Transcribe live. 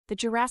The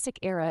Jurassic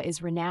era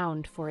is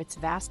renowned for its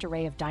vast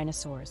array of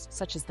dinosaurs,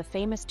 such as the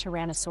famous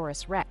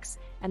Tyrannosaurus rex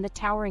and the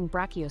towering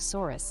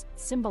Brachiosaurus,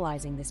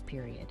 symbolizing this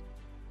period.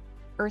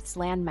 Earth's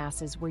land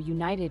masses were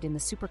united in the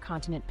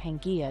supercontinent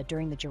Pangaea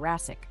during the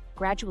Jurassic,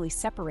 gradually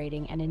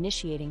separating and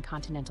initiating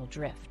continental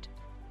drift.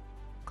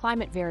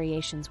 Climate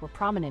variations were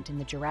prominent in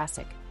the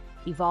Jurassic,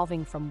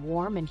 evolving from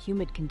warm and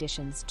humid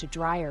conditions to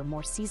drier,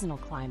 more seasonal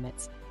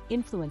climates,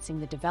 influencing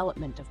the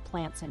development of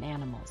plants and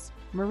animals.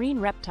 Marine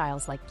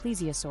reptiles like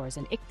plesiosaurs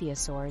and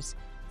ichthyosaurs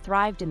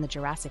thrived in the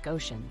Jurassic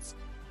oceans,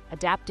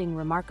 adapting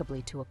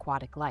remarkably to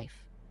aquatic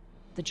life.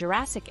 The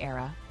Jurassic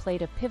era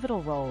played a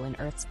pivotal role in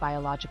Earth's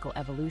biological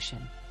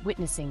evolution,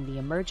 witnessing the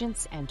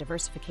emergence and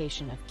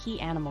diversification of key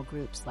animal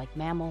groups like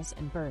mammals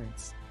and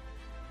birds.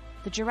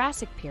 The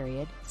Jurassic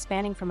period,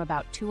 spanning from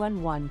about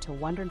 201 to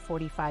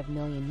 145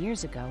 million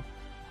years ago,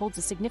 holds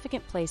a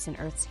significant place in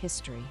Earth's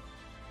history,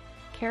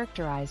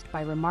 characterized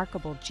by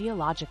remarkable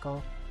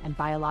geological and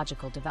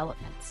biological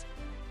developments.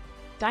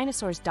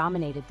 Dinosaurs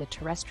dominated the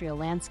terrestrial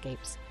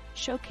landscapes,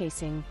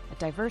 showcasing a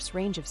diverse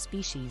range of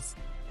species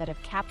that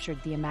have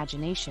captured the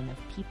imagination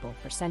of people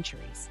for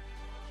centuries.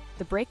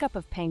 The breakup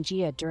of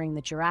Pangaea during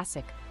the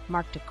Jurassic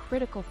marked a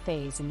critical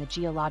phase in the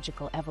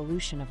geological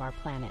evolution of our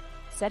planet,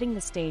 setting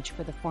the stage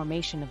for the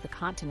formation of the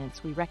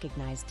continents we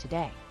recognize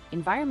today.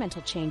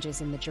 Environmental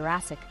changes in the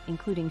Jurassic,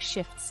 including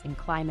shifts in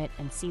climate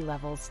and sea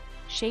levels,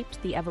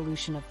 shaped the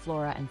evolution of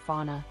flora and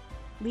fauna,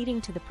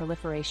 leading to the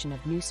proliferation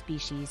of new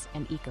species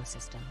and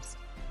ecosystems.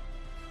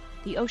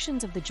 The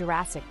oceans of the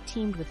Jurassic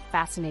teemed with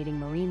fascinating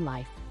marine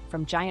life,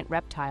 from giant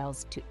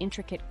reptiles to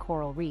intricate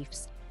coral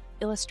reefs,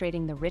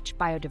 illustrating the rich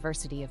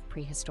biodiversity of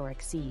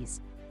prehistoric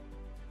seas.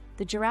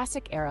 The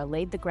Jurassic era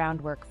laid the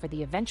groundwork for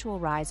the eventual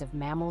rise of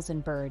mammals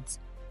and birds,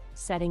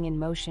 setting in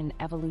motion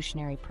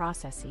evolutionary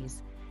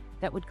processes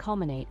that would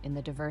culminate in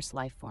the diverse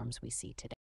life forms we see today.